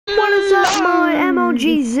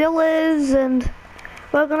MLG Zillas, and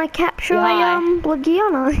we're gonna capture a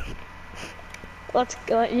Legiana. Let's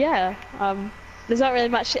go. Yeah. There's not really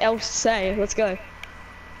much else to say. Let's go.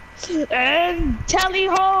 And tally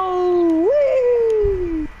ho!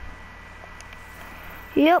 Woo!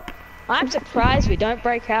 Yep. I'm surprised we don't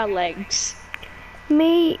break our legs.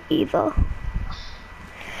 Me either.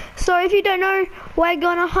 So if you don't know, we're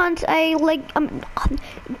gonna hunt a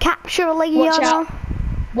capture a Legiana.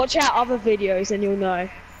 Watch our other videos and you'll know.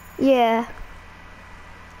 Yeah.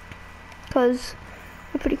 Cause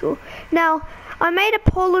they're pretty cool. Now, I made a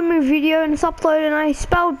polo move video and it's uploaded and I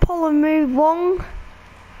spelled polo move wrong.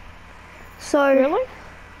 So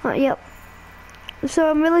Really? Yep. So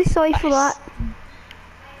I'm really sorry for that.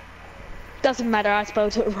 Doesn't matter, I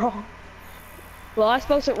spelled it wrong. Well, I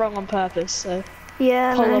spelled it wrong on purpose, so.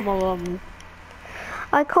 Yeah. Polo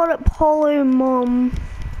I called it polo mom.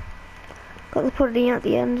 Got to put it in at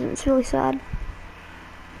the end and it's really sad.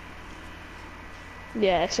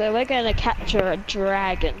 Yeah, so we're gonna capture a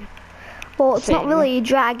dragon. Well, it's not really a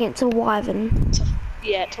dragon, it's a wyvern.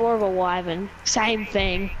 Yeah, it's more of a wyvern. Same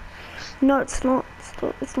thing. No, it's not.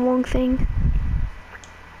 It's the wrong thing.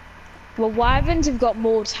 Well, wyverns have got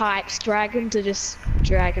more types. Dragons are just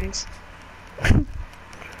dragons.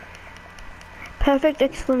 Perfect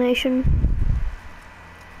explanation.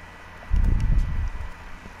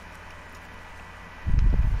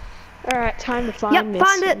 Alright, time to find this. Yep,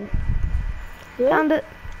 found it. Really? Found it.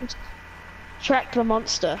 Track the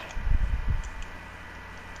monster.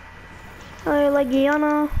 Oh,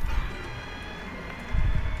 Legiana.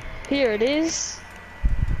 Here it is.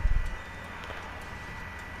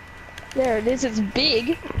 There it is, it's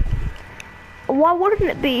big. Why wouldn't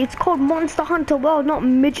it be? It's called Monster Hunter World, not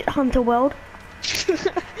Midget Hunter World.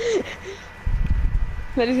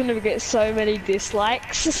 That is gonna get so many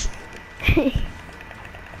dislikes.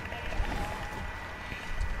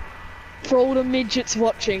 For all the midgets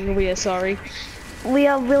watching, we are sorry. We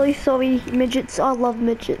are really sorry, midgets. I love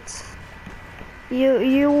midgets.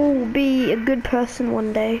 You will be a good person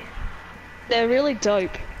one day. They're really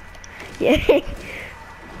dope. Yeah.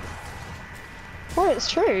 Oh, it's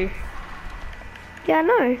true. Yeah, I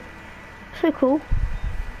know. So cool.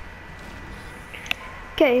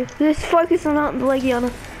 Okay, let's focus on the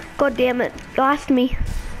Legiana. God damn it, you asked me.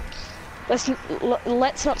 Let's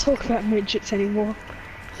not talk about midgets anymore.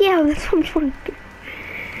 Yeah, that's what I'm trying to do.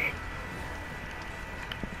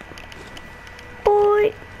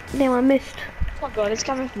 Boy! Damn, I missed. Oh my god, it's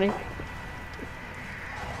coming for me.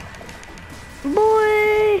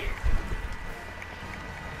 Boy!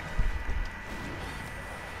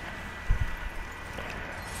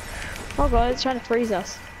 Oh god, it's trying to freeze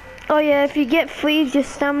us. Oh yeah, if you get freeze, your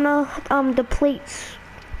stamina depletes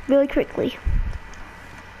really quickly.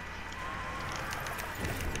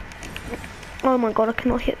 Oh my god, I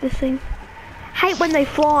cannot hit this thing. Hate when they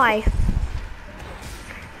fly.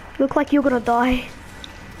 Look like you're gonna die.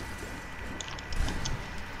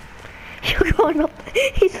 You're going up.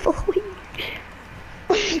 He's falling.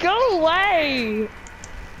 Go away!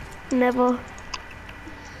 Never.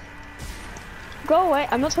 Go away.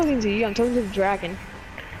 I'm not talking to you, I'm talking to the dragon.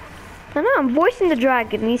 I know, I'm voicing the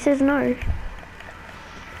dragon. He says no.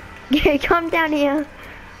 Yeah, come down here.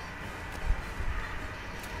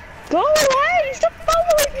 Go away! Stop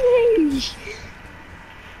following me!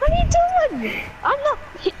 What are you doing? I'm not.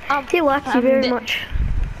 He likes you very much.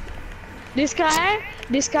 This guy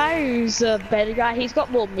who's a better guy, he's got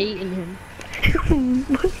more meat in him.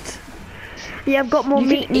 What? Yeah, I've got more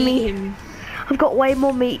meat in me. Him. I've got way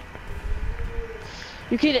more meat.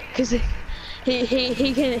 You can, cause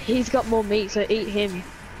he's got more meat, so eat him.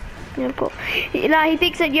 Yeah, I've got. No, he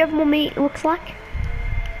thinks that you have more meat. It looks like.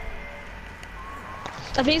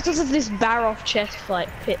 I think it's because of this Baroff chest plate.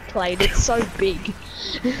 It's so big.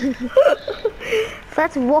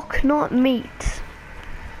 That's rock, not meat.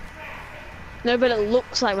 No, but it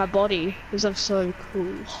looks like my body because I'm so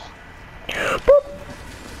cool. Boop.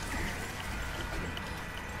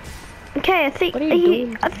 Okay, I think What are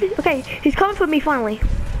you doing? okay, he's coming for me finally.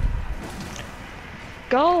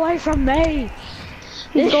 Go away from me!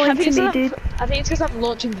 He's going to me, dude. I think it's because I'm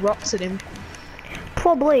launching rocks at him.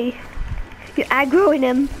 Probably. You're aggroing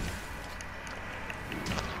him.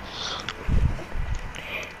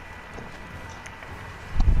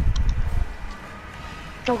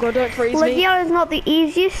 Oh god, don't freeze me. Legiana is not the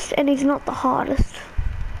easiest and he's not the hardest.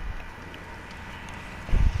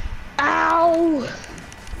 Ow!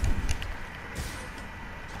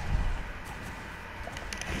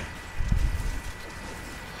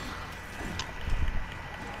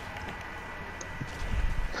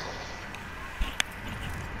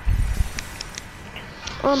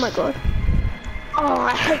 Oh my god. Oh,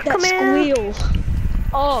 I hate that Come here. squeal.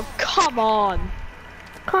 Oh, come on.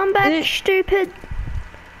 Come back, stupid.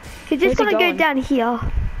 You're just Where's he gonna go going? down here.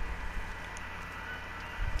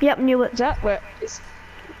 Yep, knew it. Is that where is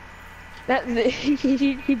that?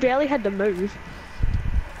 He barely had to move.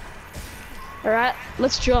 All right,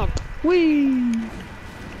 let's jump. Whee!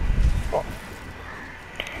 Oh,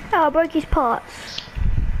 I broke his parts.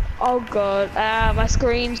 Oh god, my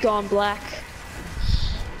screen's gone black.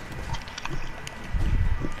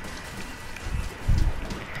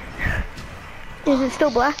 Is it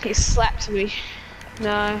still black? He slapped me.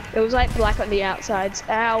 No, it was like black on the outsides.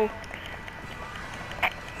 Ow.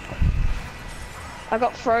 I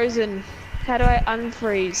got frozen. How do I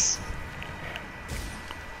unfreeze?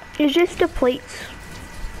 It's just the plates.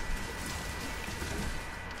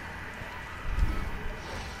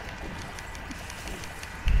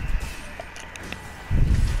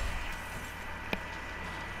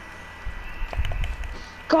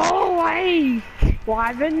 Go away!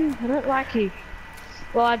 Wyvern, I don't like you.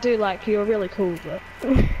 Well, I do like you, you're really cool, but...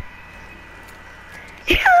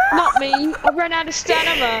 Not me, I've run out of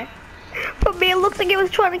stamina. But me, it looks like it was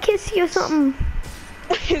trying to kiss you or something.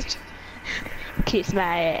 Kiss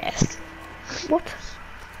my ass. What?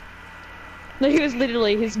 No, he was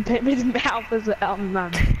literally, his mouth was but I'm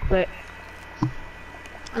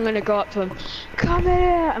gonna go up to him. Come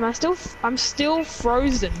here! I'm still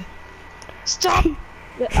frozen. Stop!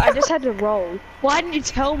 I just had to roll. Why didn't you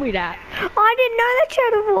tell me that? I didn't know that you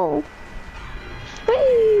had a roll.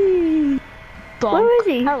 Whee! Bonk. Where is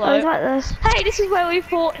he? Hello. Oh, he's right there. Hey, this is where we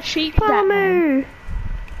fought sheep. Batman. Pamu.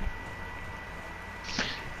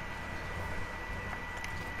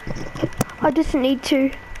 I just need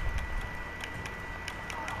to.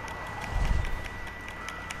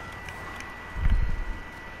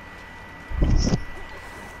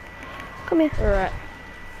 Come here. Alright.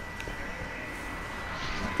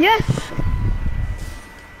 Yes!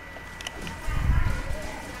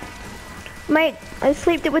 Mate, I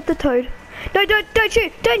sleeped it with the toad. No, don't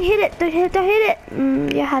shoot! Don't hit it! Don't hit it!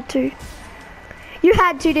 You had to. You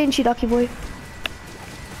had to, didn't you, Ducky boy?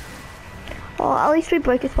 Oh, at least we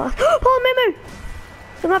broke his fast. Oh, Memo!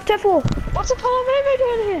 I'm up to F4. What's Apollo Moo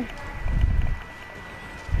doing here?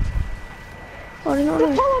 Oh, I don't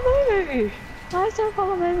know. Apollo Moo! Why is there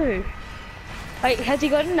Apollo Moo? Wait, has he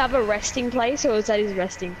got another resting place, or is that his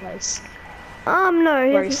resting place? No,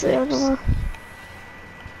 he Where he hasn't. I don't know.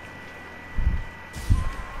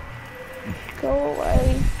 Go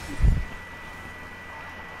away.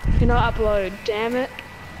 Cannot upload, damn it.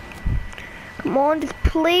 Come on, just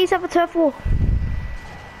please have a turf war.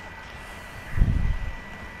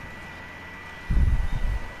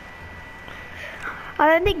 I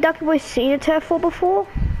don't think Ducky Boy's seen a turf war before.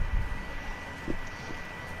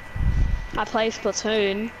 I play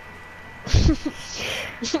Splatoon.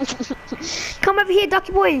 Come over here,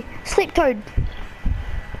 Ducky Boy. Sleep Toad.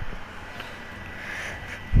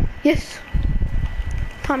 Yes.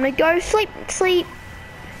 Time to go. Sleep, sleep.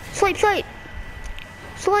 Sleep, sleep.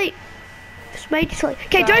 Sleep. Just made you sleep.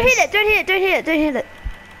 Okay, don't hit it, don't hit it, don't hit it, don't hit it.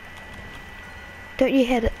 Don't you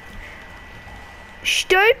hit it.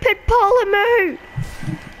 Stupid Polymoo!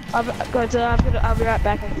 I'll be right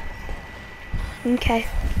back. Okay.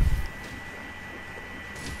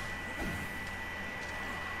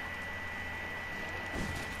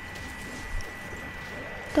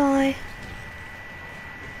 Die.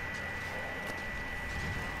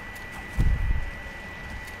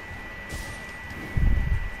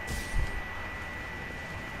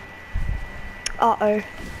 Uh-oh.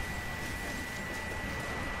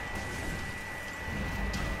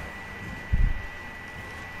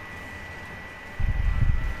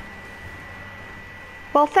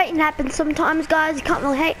 Well, fating happens sometimes, guys. You can't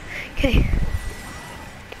really hate. Okay.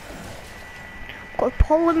 Got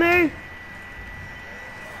Polymoo.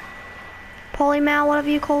 Polymal, whatever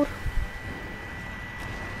you called.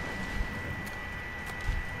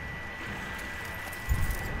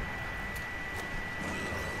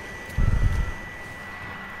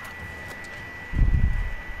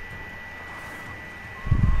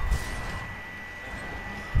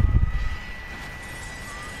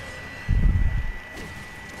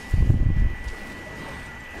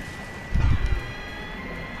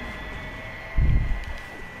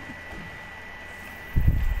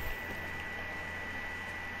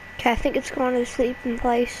 Okay, I think it's going to sleep in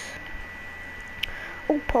place.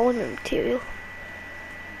 Oh, polymer material.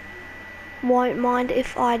 Won't mind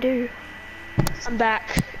if I do. I'm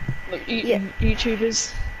back. Look,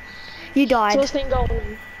 YouTubers. You died. So what's been going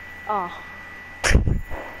on? Oh.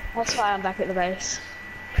 That's why I'm back at the base.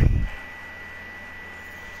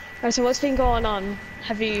 Alright, so what's been going on?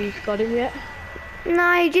 Have you got him yet?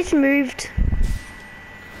 No, he just moved.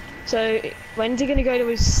 So, when's he gonna go to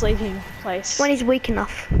his sleeping place? When he's weak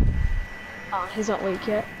enough. Oh, he's not weak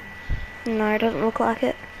yet. No, it doesn't look like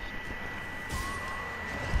it.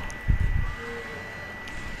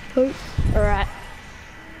 Oh. Alright.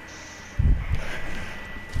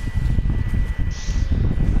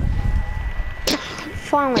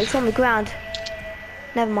 Finally, it's on the ground.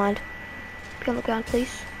 Never mind. Be on the ground,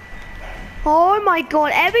 please. Oh my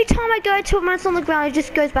god, every time I go to it when it's on the ground, it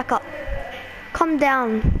just goes back up. Come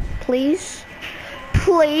down, please.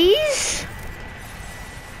 Please?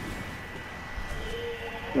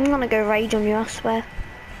 I'm gonna go rage on you, I swear.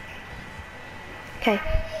 Okay.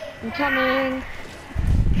 I'm coming.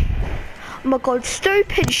 Oh my god,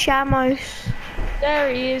 stupid Shamos.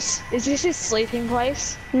 There he is. Is this his sleeping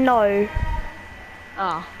place? No.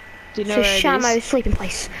 Ah. Do you know It's where a it Shamos is? sleeping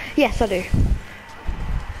place. Yes, I do.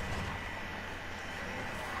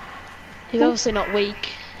 He's obviously not weak.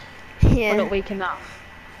 Yeah. Or not weak enough.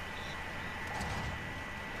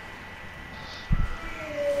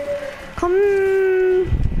 Come.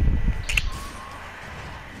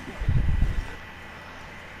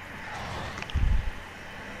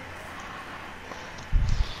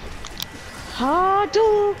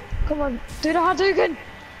 Hadouken! Come on, do the Hadouken!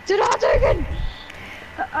 Do the Hadouken!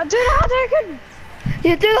 Do the Hadouken!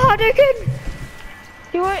 You do Hadouken!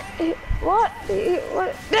 You what? What?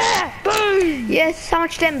 What? There! Boom! Yes, how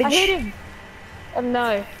much damage? I hit him!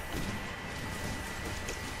 No.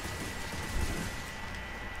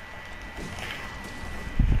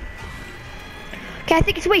 Okay, I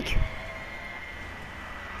think it's weak.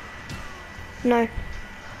 No.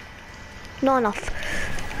 Not enough.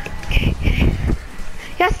 Okay.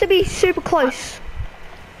 He has to be super close.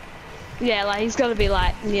 Yeah, like he's gotta be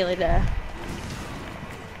like nearly there.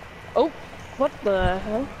 Oh, what the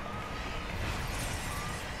hell?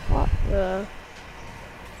 What the?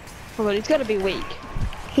 Oh, but he's gotta be weak.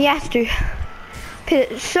 He has to.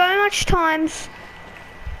 Hit it so much times.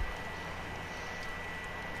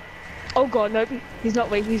 Oh god, nope, he's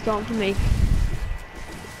not weak, he's gone for me.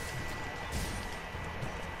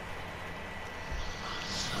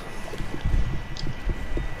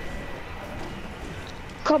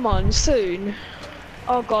 Come on, soon.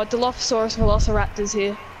 Oh god, Dilophosaurus Velociraptor's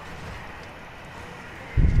here.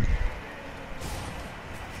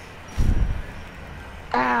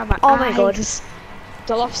 Ah, my Oh my god. eyes.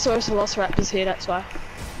 Dilophosaurus Velociraptor's here, that's why.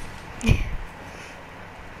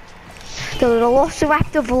 The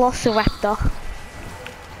Velociraptor.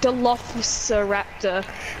 Dilophosauraptor.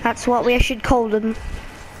 That's what we should call them.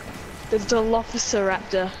 The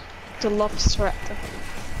Dilophosauraptor. Dilophosauraptor.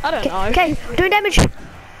 I don't know. Okay, doing damage. Come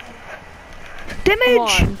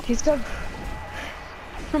Damage! on, he's got.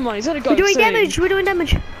 Come on, he's gotta go We're doing soon. damage, we're doing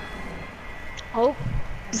damage. Oh,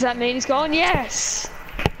 does that mean he's gone? Yes!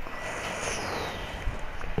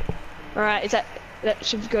 Alright, that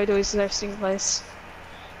should go to his resting place.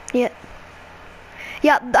 Yeah.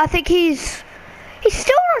 Yeah, I think he's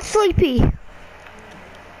still not sleepy.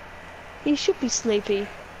 He should be sleepy.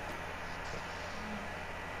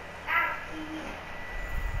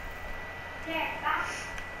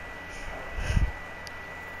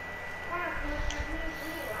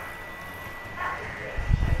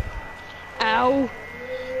 Ow!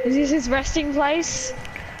 Is this his resting place?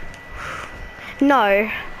 No.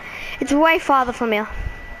 It's way farther from here.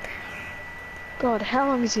 God, how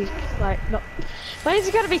long is he, like, not... When is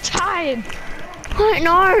he gonna be tired? I don't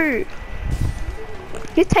know.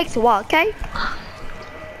 It takes a while, okay?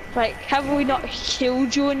 Like, have we not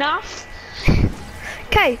killed you enough?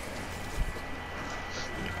 Okay.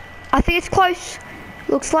 I think it's close.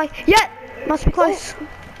 Looks like, yeah, must be close. Oh.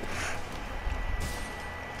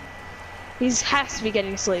 He has to be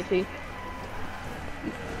getting sleepy.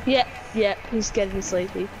 Yep, he's getting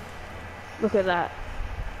sleepy. Look at that.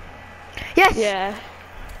 Yes. Yeah.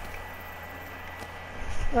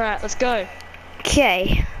 Alright, let's go.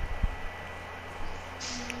 Okay.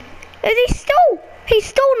 Is he still? He's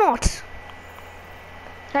still not.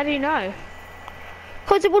 How do you know?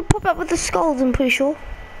 Because it would pop up with the skulls, I'm pretty sure.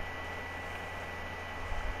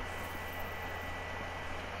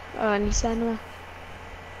 Oh, I need stamina.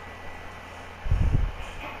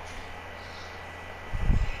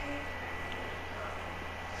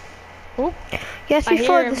 Oh, Yes, I we hear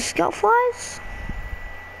follow him. the scout flies.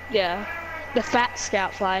 yeah. The fat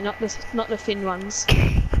scout fly, not the thin ones.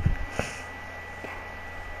 I'm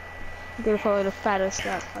gonna follow the fatter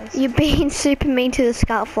scout flies. You're being super mean to the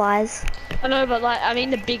scout flies. I know, but like, I mean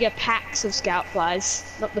the bigger packs of scout flies,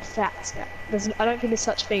 not the fat scout. I don't think there's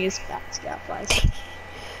such thing as fat scout flies.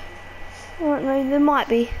 I don't know, there might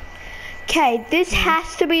be. Okay, this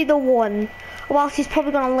has to be the one, or else he's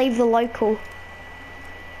probably gonna leave the local.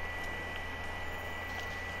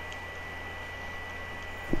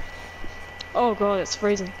 Oh god, it's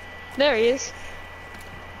freezing. There he is.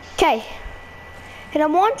 Okay, hit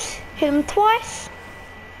him once, hit him twice.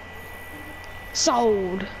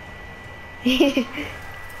 Sold.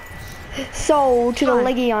 Sold to the Fine.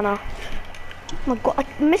 Legiana. Oh my god,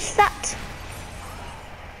 I missed that.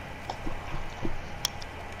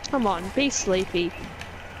 Come on, be sleepy.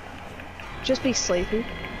 Just be sleepy.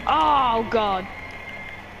 Oh god.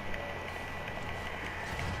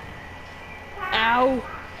 Ow.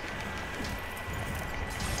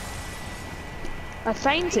 I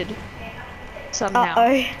fainted. Somehow.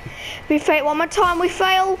 Uh-oh. We fail one more time, we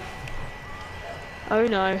fail. Oh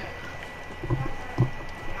no.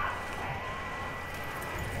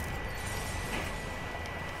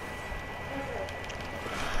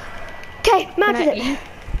 Okay, mounted Can I it. eat?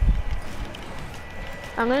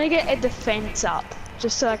 I'm gonna get a defense up,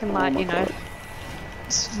 just so I can, like, you know,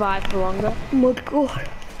 survive for longer. Oh my god.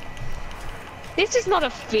 This is not a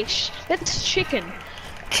fish, that's chicken.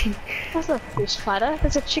 That's not a fish platter,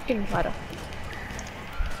 that's a chicken platter.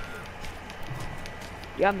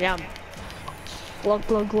 Yum yum. Glug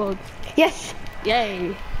glug glug. Yes,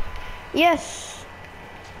 Yay. yes.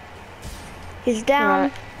 He's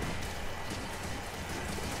down. Right.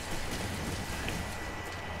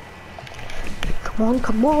 Come on,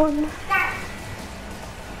 come on.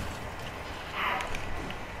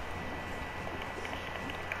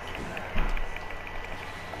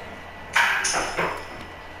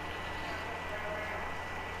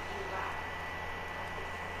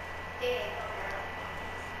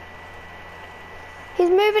 He's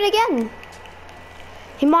moving again.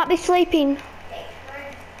 He might be sleeping.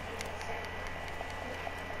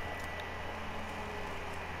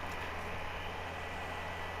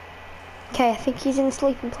 Okay, I think he's in a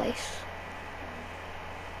sleeping place.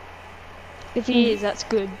 If he is, that's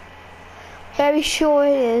good. Very sure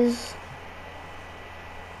it is.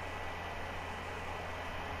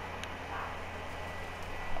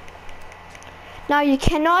 Now you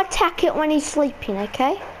cannot attack it when he's sleeping,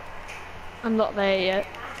 okay? I'm not there yet.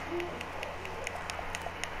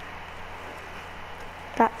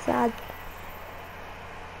 That's sad.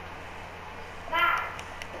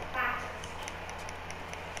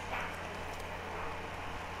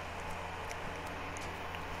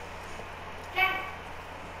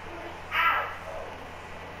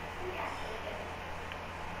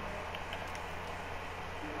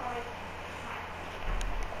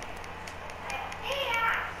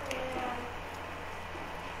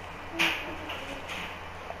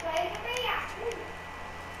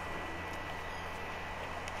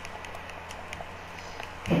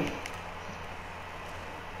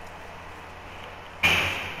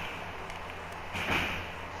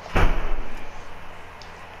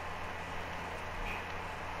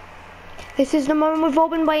 This is the moment we've all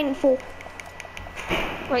been waiting for.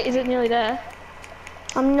 Wait, is it nearly there?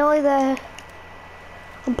 I'm nearly there.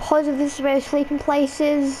 I'm positive this is where his sleeping place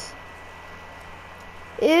is.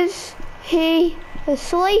 Is he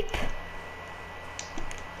asleep?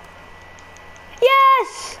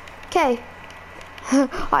 Yes! Okay.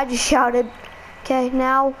 I just shouted. Okay,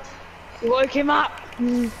 now. Woke him up!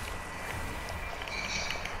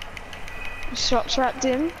 Shot trapped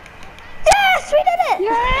him. Yes! We did it!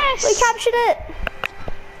 Yes! We captured it!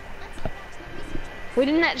 We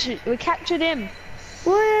didn't actually, we captured him.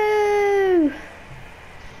 Woo!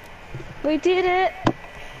 We did it.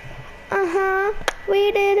 Uh-huh.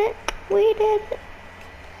 We did it. We did it.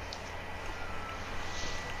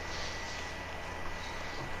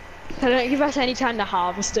 They don't give us any time to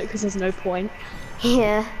harvest it because there's no point.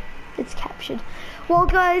 Yeah, it's captured. Well,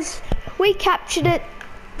 guys, we captured it.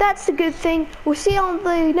 That's the good thing. We'll see you on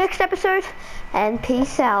the next episode. And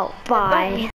peace out. Bye.